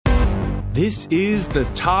This is the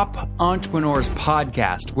Top Entrepreneurs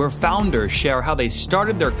Podcast, where founders share how they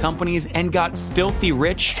started their companies and got filthy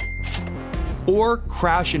rich or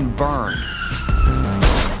crash and burn.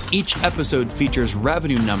 Each episode features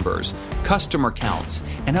revenue numbers, customer counts,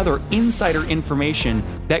 and other insider information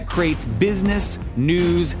that creates business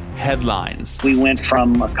news headlines. We went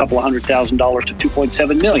from a couple of $100,000 to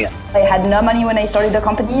 $2.7 million. I had no money when I started the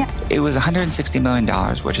company. It was $160 million,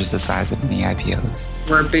 which is the size of many IPOs.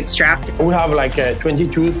 We're bootstrapped. We have like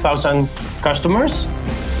 22,000 customers.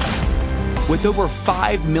 With over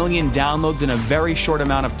 5 million downloads in a very short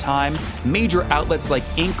amount of time, major outlets like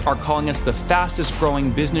Inc. are calling us the fastest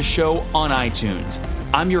growing business show on iTunes.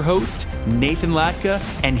 I'm your host, Nathan Latka,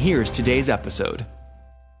 and here's today's episode.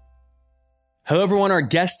 Hello, everyone. Our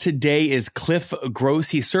guest today is Cliff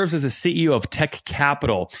Gross. He serves as the CEO of Tech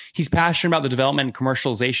Capital. He's passionate about the development and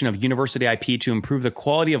commercialization of university IP to improve the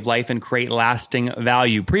quality of life and create lasting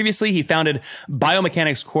value. Previously, he founded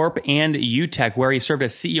Biomechanics Corp and UTech, where he served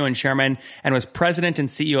as CEO and chairman and was president and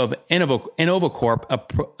CEO of Innova Corp,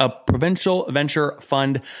 a provincial venture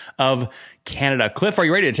fund of Canada. Cliff, are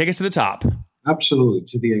you ready to take us to the top? Absolutely,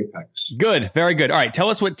 to the apex. Good, very good. All right,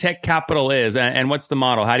 tell us what Tech Capital is and what's the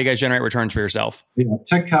model. How do you guys generate returns for yourself? Yeah,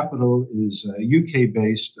 Tech Capital is a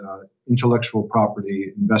UK-based intellectual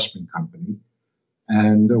property investment company,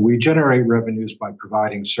 and we generate revenues by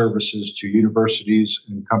providing services to universities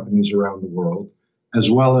and companies around the world,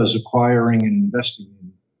 as well as acquiring and investing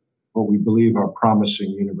in what we believe are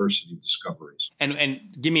promising university discoveries. And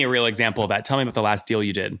give me a real example of that. Tell me about the last deal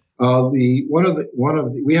you did. We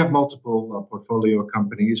have multiple portfolio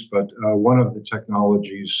companies, but one of the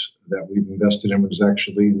technologies that we've invested in was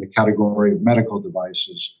actually in the category of medical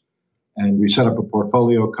devices. And we set up a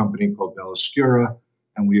portfolio company called Belliscura,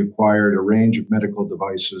 and we acquired a range of medical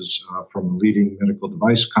devices from a leading medical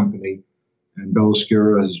device company. And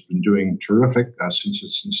Belliscura has been doing terrific since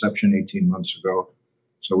its inception 18 months ago.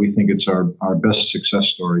 So we think it's our best success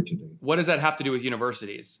story today. What does that have to do with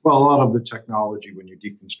universities? Well, a lot of the technology, when you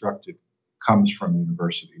deconstruct it, comes from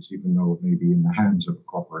universities, even though it may be in the hands of a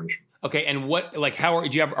corporation. Okay, and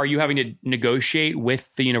are you having to negotiate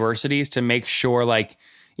with the universities to make sure,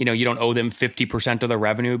 you don't owe them 50% of the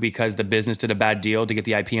revenue because the business did a bad deal to get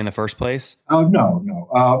the IP in the first place?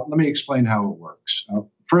 No. Let me explain how it works.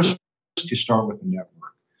 First, you start with the network.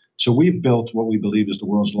 So we've built what we believe is the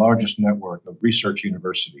world's largest network of research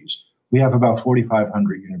universities. We have about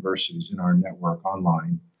 4,500 universities in our network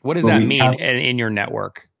online. What does that mean in your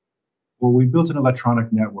network? Well, we built an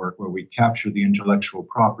electronic network where we capture the intellectual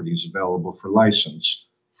properties available for license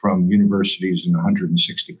from universities in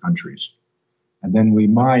 160 countries. And then we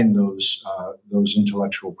mine those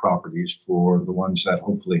intellectual properties for the ones that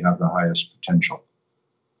hopefully have the highest potential.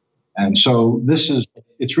 And so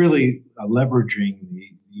it's really leveraging the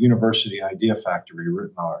university idea factory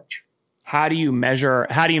writ large. How do you measure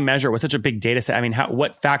with such a big data set? I mean,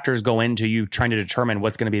 what factors go into you trying to determine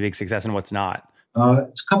what's going to be a big success and what's not?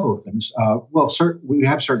 It's a couple of things. We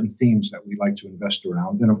have certain themes that we like to invest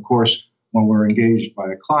around. And of course, when we're engaged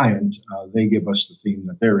by a client, they give us the theme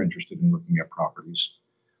that they're interested in looking at properties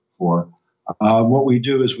for. What we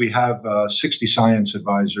do is we have 60 science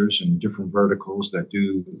advisors in different verticals that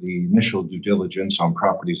do the initial due diligence on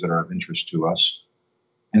properties that are of interest to us.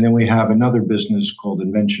 And then we have another business called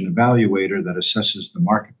Invention Evaluator that assesses the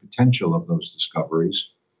market potential of those discoveries.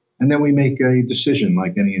 And then we make a decision,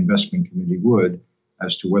 like any investment committee would,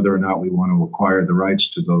 as to whether or not we want to acquire the rights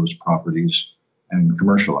to those properties and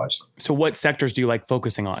commercialize them. So what sectors do you like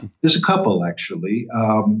focusing on? There's a couple, actually.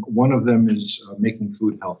 One of them is making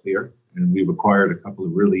food healthier. And we've acquired a couple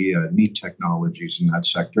of really neat technologies in that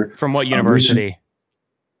sector. From what university?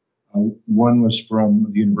 One was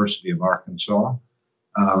from the University of Arkansas.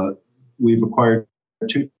 We've acquired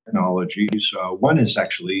two technologies. One is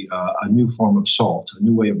actually a new form of salt, a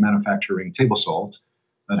new way of manufacturing table salt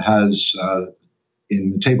that has,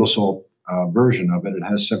 in the table salt version of it, it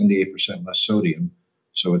has 78% less sodium,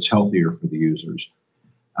 so it's healthier for the users.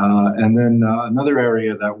 And then another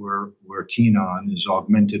area that we're keen on is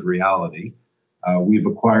augmented reality. We've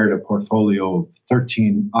acquired a portfolio of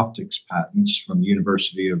 13 optics patents from the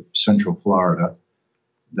University of Central Florida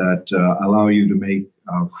that allow you to make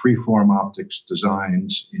freeform optics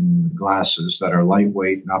designs in glasses that are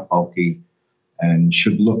lightweight, not bulky, and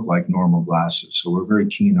should look like normal glasses. So we're very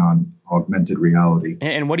keen on augmented reality.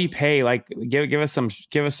 And what do you pay? Give us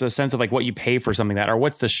a sense of what you pay for something or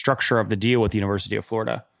what's the structure of the deal with the University of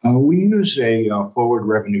Florida? We use a forward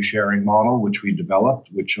revenue sharing model, which we developed,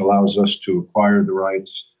 which allows us to acquire the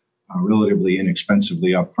rights relatively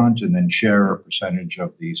inexpensively upfront and then share a percentage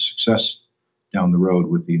of the success down the road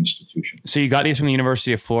with the institution. So you got these from the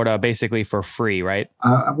University of Florida basically for free, right?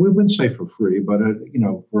 We wouldn't say for free, but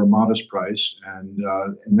for a modest price. And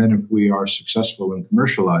then if we are successful in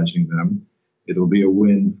commercializing them, it'll be a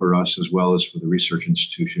win for us as well as for the research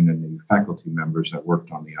institution and the faculty members that worked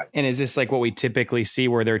on the IP. And is this like what we typically see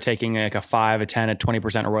where they're taking like a 5, a 10, a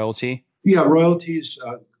 20% royalty? Yeah, royalties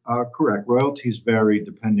are correct. Royalties vary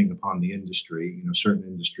depending upon the industry. Certain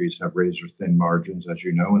industries have razor thin margins, as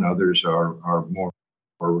you know, and others are more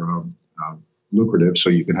lucrative, so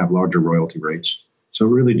you can have larger royalty rates. So it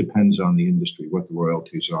really depends on the industry, what the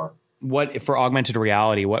royalties are. What for augmented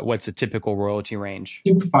reality? What's a typical royalty range? I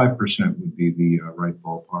think 5% would be the right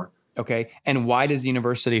ballpark. Okay. And why does the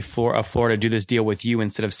University of Florida do this deal with you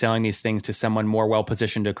instead of selling these things to someone more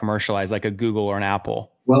well-positioned to commercialize, like a Google or an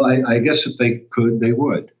Apple? Well, I guess if they could, they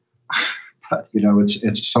would. But,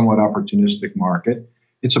 it's a somewhat opportunistic market.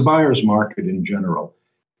 It's a buyer's market in general.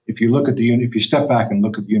 If you step back and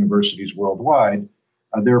look at the universities worldwide,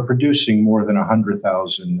 they're producing more than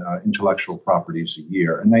 100,000 intellectual properties a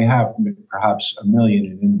year, and they have perhaps 1 million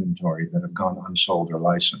in inventory that have gone unsold or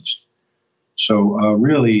licensed. So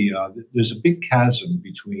really, there's a big chasm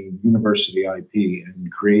between university IP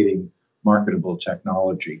and creating marketable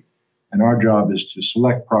technology. And our job is to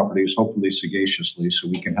select properties, hopefully sagaciously, so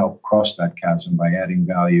we can help cross that chasm by adding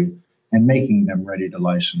value and making them ready to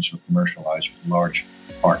license or commercialize with a large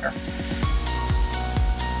partner.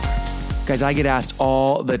 Guys, I get asked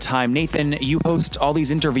all the time, Nathan, you host all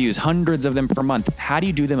these interviews, hundreds of them per month. How do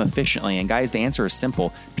you do them efficiently? And guys, the answer is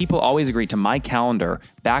simple. People always agree to my calendar,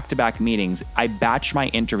 back-to-back meetings. I batch my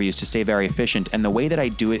interviews to stay very efficient. And the way that I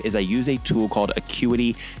do it is I use a tool called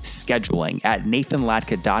Acuity Scheduling at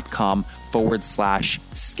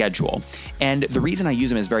nathanlatka.com/schedule. And the reason I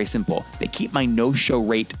use them is very simple. They keep my no-show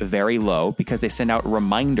rate very low because they send out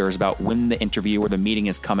reminders about when the interview or the meeting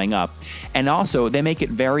is coming up. And also, they make it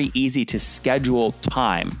very easy to schedule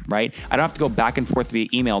time, right? I don't have to go back and forth via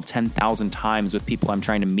email 10,000 times with people I'm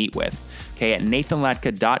trying to meet with. Okay, at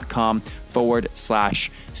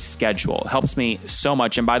nathanlatka.com/schedule. Helps me so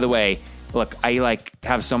much. And by the way, look, I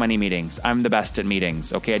have so many meetings. I'm the best at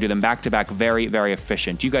meetings. Okay, I do them back to back, very, very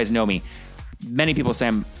efficient. You guys know me. Many people say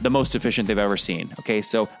I'm the most efficient they've ever seen. Okay,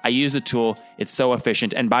 so I use the tool. It's so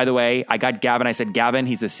efficient. And by the way, I got Gavin. I said, Gavin,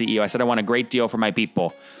 he's the CEO. I said, I want a great deal for my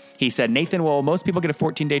people. He said, Nathan, well, most people get a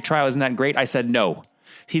 14-day trial. Isn't that great? I said, no.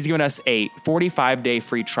 He's given us a 45-day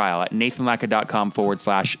free trial at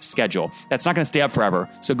nathanlatka.com/schedule. That's not going to stay up forever.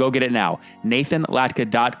 So go get it now.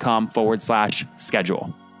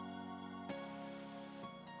 nathanlatka.com/schedule.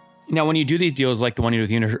 Now, when you do these deals like the one you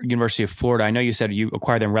do with the University of Florida, I know you said you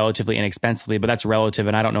acquire them relatively inexpensively, but that's relative,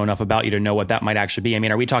 and I don't know enough about you to know what that might actually be. I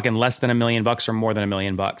mean, are we talking less than $1 million or more than $1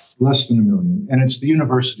 million? Less than $1 million, and it's the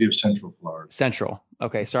University of Central Florida. Central.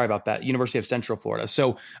 Okay, sorry about that. University of Central Florida.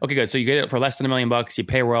 So, okay, good. So you get it for less than $1 million. You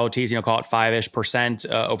pay royalties, call it 5-ish%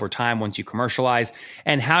 over time once you commercialize.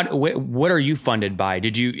 And what are you funded by?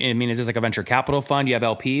 Is this like a venture capital fund? Do you have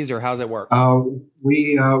LPs, or how does it work?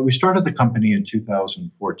 We started the company in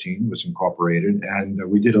 2014, was incorporated, and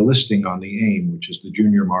we did a listing on the AIM, which is the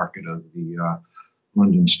junior market of the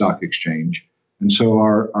London Stock Exchange. And so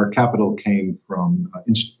our capital came from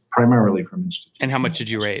primarily from institutions. And how much did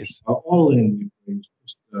you raise? All in, we raised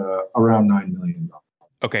around $9 million.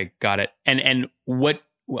 Okay, got it. And what?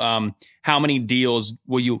 How many deals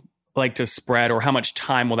will you like to spread, or how much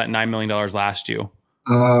time will that $9 million last you?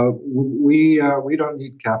 We don't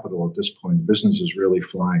need capital at this point. The business is really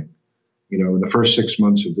flying. In the first 6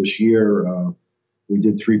 months of this year, we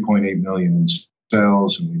did $3.8 million in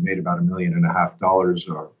sales, and we made about $1.5 million.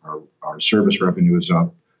 Our service revenue is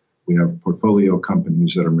up. We have portfolio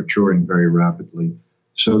companies that are maturing very rapidly.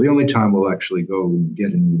 So the only time we'll actually go and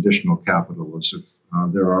get any additional capital is if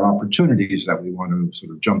there are opportunities that we want to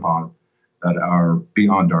sort of jump on that are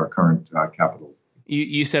beyond our current capital.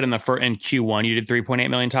 You said in Q1 you did 3.8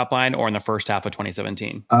 million top line, or in the first half of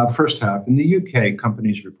 2017? First half. In the UK,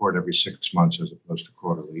 companies report every 6 months as opposed to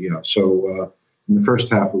quarterly. Yeah. So in the first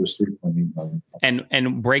half, it was 3.8 million.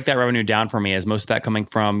 And break that revenue down for me. Is most of that coming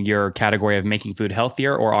from your category of making food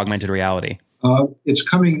healthier or augmented reality? It's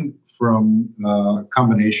coming from a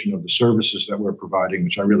combination of the services that we're providing,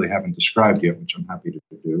 which I really haven't described yet, which I'm happy to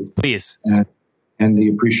do. Please. And the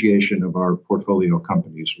appreciation of our portfolio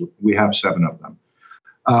companies. We have 7 of them.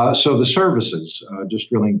 So the services,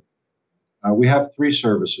 we have 3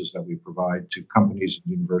 services that we provide to companies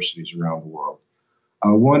and universities around the world.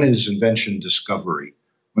 One is invention discovery.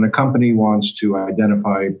 When a company wants to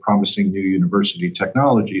identify promising new university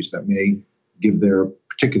technologies that may give their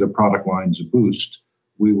particular product lines a boost,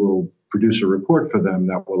 we will produce a report for them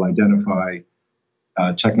that will identify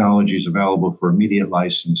technologies available for immediate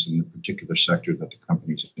license in the particular sector that the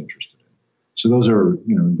company is interested in. So those are,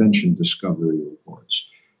 invention discovery reports.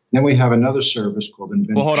 Then we have another service called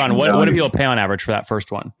Invention. Well, hold on. What do people pay on average for that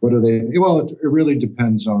first one? What are they? Well, it really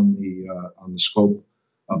depends on the scope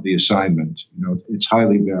of the assignment. It's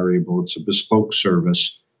highly variable. It's a bespoke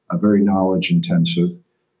service, very knowledge intensive.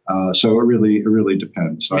 So it really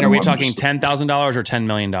depends. Are we talking $10,000 or $10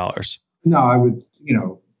 million? No, I would,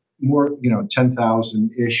 more,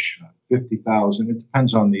 10,000 ish, 50,000. It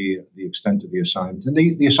depends on the extent of the assignment. And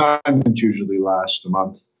the assignments usually last a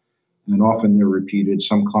month, and often they're repeated.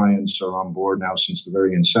 Some clients are on board now since the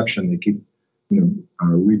very inception. They keep,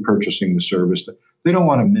 repurchasing the service. They don't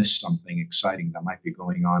want to miss something exciting that might be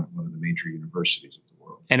going on at one of the major universities of the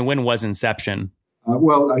world. And when was inception?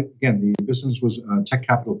 Again, the business was Tech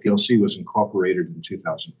Capital PLC was incorporated in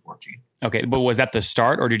 2014. Okay, but was that the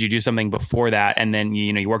start, or did you do something before that, and then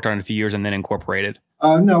you worked on it a few years and then incorporated?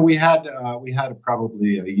 No, we had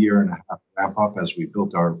probably a year and a half ramp up as we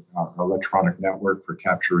built our electronic network for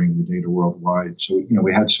capturing the data worldwide. So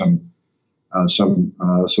we had some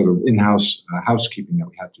sort of in-house housekeeping that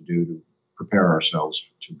we had to do to prepare ourselves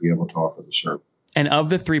to be able to offer the service. And of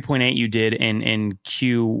the 3.8 you did in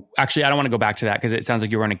Q, actually, I don't want to go back to that because it sounds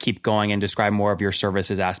like you were going to keep going and describe more of your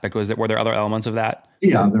services aspect. Were there other elements of that?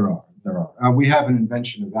 Yeah, there are. We have an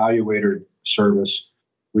invention evaluator service,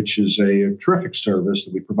 which is a terrific service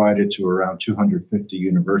that we provided to around 250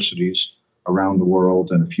 universities around the world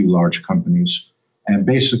and a few large companies. And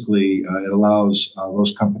basically, it allows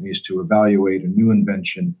those companies to evaluate a new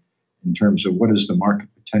invention in terms of what is the market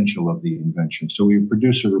potential of the invention. So we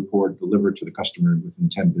produce a report delivered to the customer within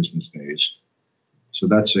 10 business days. So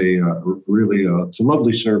that's it's a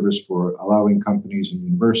lovely service for allowing companies and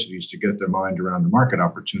universities to get their mind around the market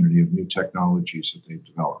opportunity of new technologies that they've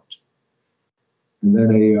developed. And then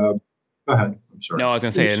go ahead. I'm sorry. No, I was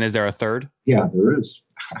going to say, and is there a third? Yeah, there is.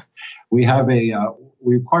 We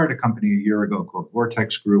acquired a company a year ago called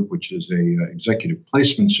Vortex Group, which is a executive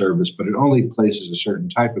placement service, but it only places a certain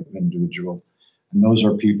type of individual. And those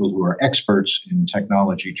are people who are experts in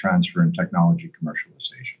technology transfer and technology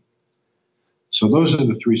commercialization. So those are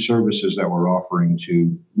the three services that we're offering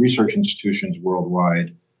to research institutions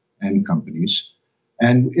worldwide and companies.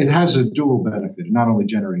 And it has a dual benefit. It not only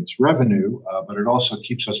generates revenue, but it also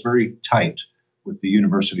keeps us very tight with the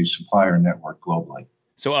university supplier network globally.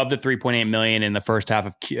 So of the 3.8 million in the first half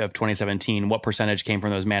of 2017, what percentage came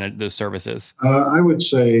from those services? I would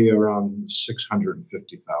say around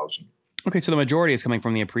 650,000. Okay, so the majority is coming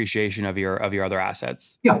from the appreciation of your other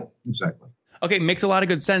assets. Yeah, exactly. Okay, makes a lot of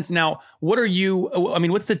good sense. Now, what's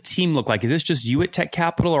the team look like? Is this just you at Tech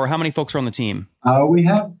Capital, or how many folks are on the team? We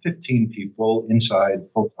have 15 people inside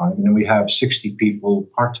full-time, and then we have 60 people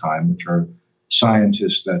part-time, which are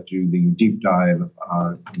scientists that do the deep dive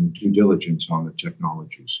and due diligence on the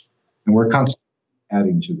technologies. And we're constantly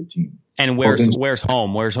adding to the team. And where's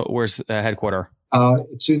home? Where's headquarter?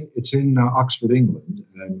 It's in Oxford, England,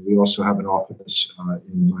 and we also have an office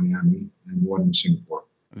in Miami and one in Singapore.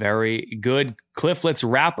 Very good. Cliff, let's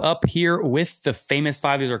wrap up here with the famous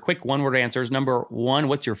five. These are quick one-word answers. Number one,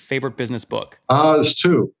 what's your favorite business book? There's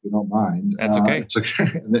two, if you don't mind. That's okay. It's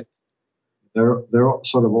okay. They're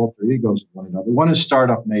sort of alter egos of one another. One is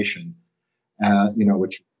Startup Nation,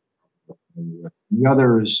 which the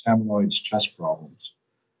other is Sam Lloyd's Chess Problems.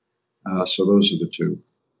 So those are the two.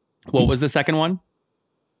 What was the second one?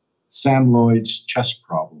 Sam Lloyd's Chess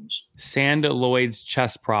Problems. Sam Lloyd's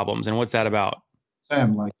Chess Problems. And what's that about?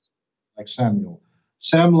 Sam, like Samuel.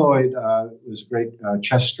 Sam Lloyd was a great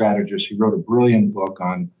chess strategist. He wrote a brilliant book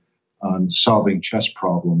on solving chess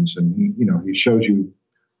problems, and he shows you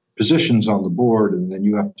positions on the board, and then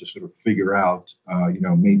you have to sort of figure out,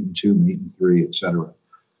 mate in 2, mate in 3, etc.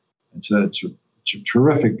 It's a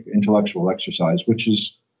terrific intellectual exercise, which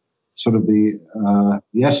is sort of the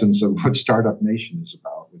essence of what Startup Nation is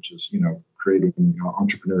about, which is creating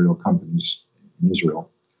entrepreneurial companies in Israel.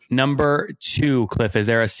 Number 2, Cliff, is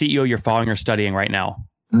there a CEO you're following or studying right now?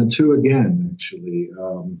 2 again, actually.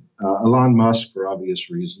 Elon Musk, for obvious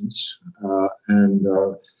reasons, and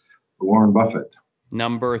Warren Buffett.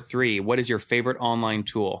 Number 3, what is your favorite online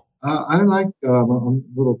tool? I like, I'm a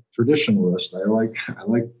little traditionalist. I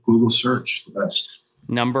like Google search the best.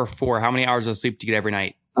 Number 4, how many hours of sleep do you get every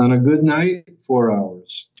night? On a good night, 4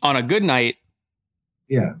 hours. On a good night?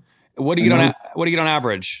 Yeah. What do you get on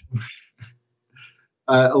average?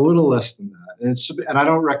 A little less than that. And I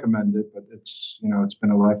don't recommend it, but it's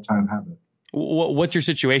been a lifetime habit. What's your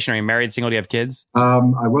situation? Are you married, single? Do you have kids? I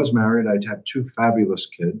was married. I had 2 fabulous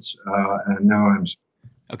kids, and now I'm...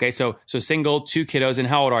 Okay, so single, 2 kiddos, and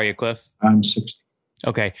how old are you, Cliff? I'm 60.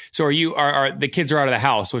 Okay. So are the kids are out of the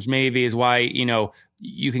house, which maybe is why,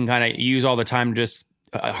 you can kind of use all the time to just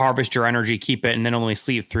harvest your energy, keep it, and then only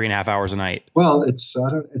sleep 3.5 hours a night. Well, it's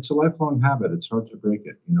a lifelong habit. It's hard to break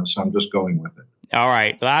it, so I'm just going with it. All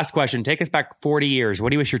right. Last question. Take us back 40 years. What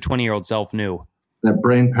do you wish your 20-year-old self knew? That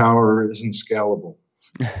brain power isn't scalable.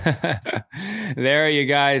 There you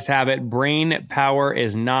guys have it. Brain power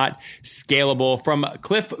is not scalable. From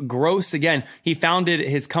Cliff Gross, again, he founded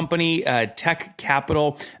his company, Tech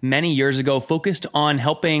Capital, many years ago, focused on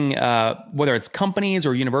helping, whether it's companies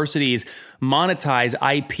or universities, monetize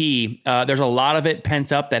IP. There's a lot of it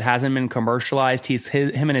pent up that hasn't been commercialized.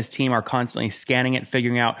 Him and his team are constantly scanning it,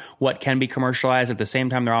 figuring out what can be commercialized. At the same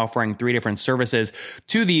time, they're offering 3 different services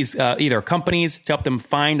to these either companies to help them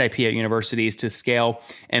find IP at universities to scale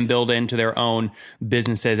and build into their own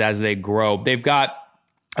businesses as they grow. They've got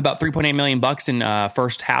about $3.8 million in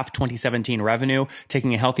first half 2017 revenue,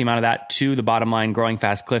 taking a healthy amount of that to the bottom line, growing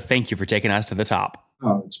fast. Cliff, thank you for taking us to the top.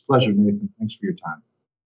 Oh, it's a pleasure, Nathan. Thanks for your time.